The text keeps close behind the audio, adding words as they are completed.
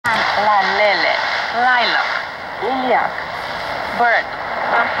la lele, lilac, iliac, bird,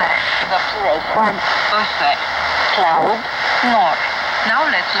 pasăre, the plural form, buffet, cloud, nor. Now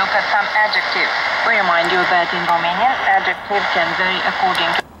let's look at some adjectives. We remind you that in Romanian, adjectives can vary according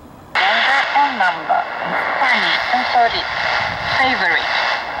to gender and number. Funny, însorit, favorite,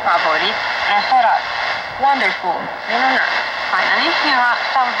 favorit, preferat, wonderful, minunat. Finally, here are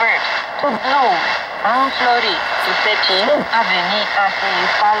some verbs. To bloom, a înflori, to seci, a veni, a se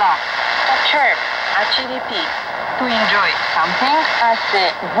instala. To chirp, a ciripi. To enjoy something, a se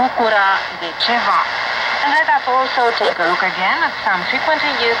bucura de ceva. And let us also take a look again at some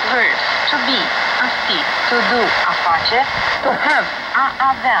frequently used verbs. To be, a fi, to do, a face, to have, a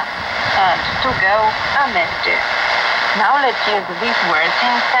avea, and to go, a merge. Now let's use these words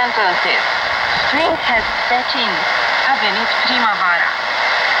in sentences. Spring has set in. A venit primăvara.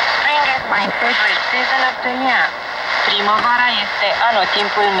 Spring is my favorite season of the year. Primăvara este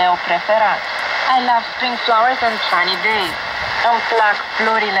anotimpul meu preferat. I love spring flowers and sunny days. Îmi plac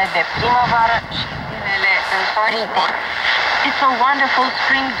florile de primăvară și zilele însorite. It's a wonderful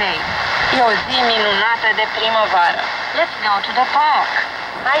spring day. E o zi minunată de primăvară. Let's go to the park.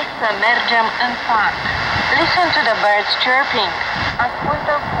 Hai să mergem în parc. Listen to the birds chirping.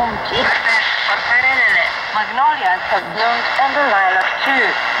 Ascultă cum chipă păsărelele. Magnolias have bloomed and the lilac too.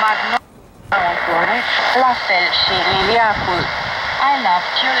 Magnolia au înflorit, la fel și liliacul. I love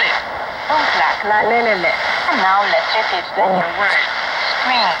tulips. Îmi plac lalelele. And now let's repeat the new words.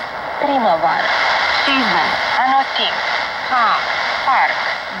 Spring, primăvară. Season, anotimp. Park, park.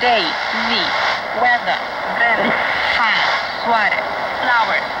 Day, zi. Weather, vreme. Sun, soare.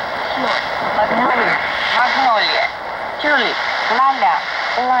 Flowers, flori. Magnolia, magnolie. Tulip, lalea,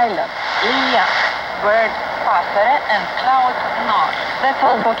 lilac, liliac. Bird, pasăre, and cloud, nor. That's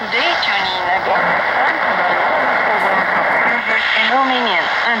all for today. Tune in again in Romanian.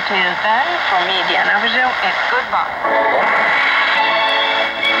 Until then, from me, Diana Vijeu, it's goodbye.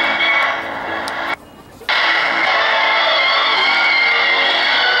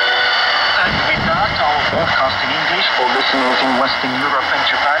 And with that, our broadcast in English for listeners in Western Europe and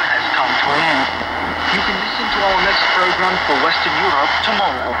Japan has come to an end. You can listen to our next program for Western Europe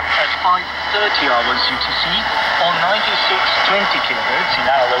tomorrow at 5:30 hours UTC on 9620 kHz in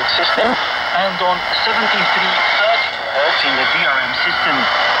analog system and on 7330 kHz in the DRM system.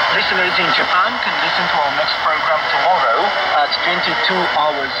 Listeners in Japan can listen to our next program tomorrow at 22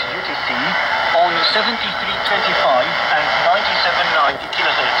 hours UTC on 7325 and 9790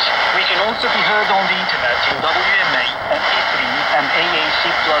 kHz. We can also be heard on the internet in WMA, MP3 and AAC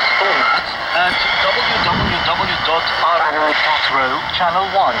Plus formats at www.ro channel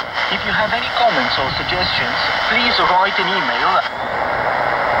 1. If you have any comments or suggestions, please write an email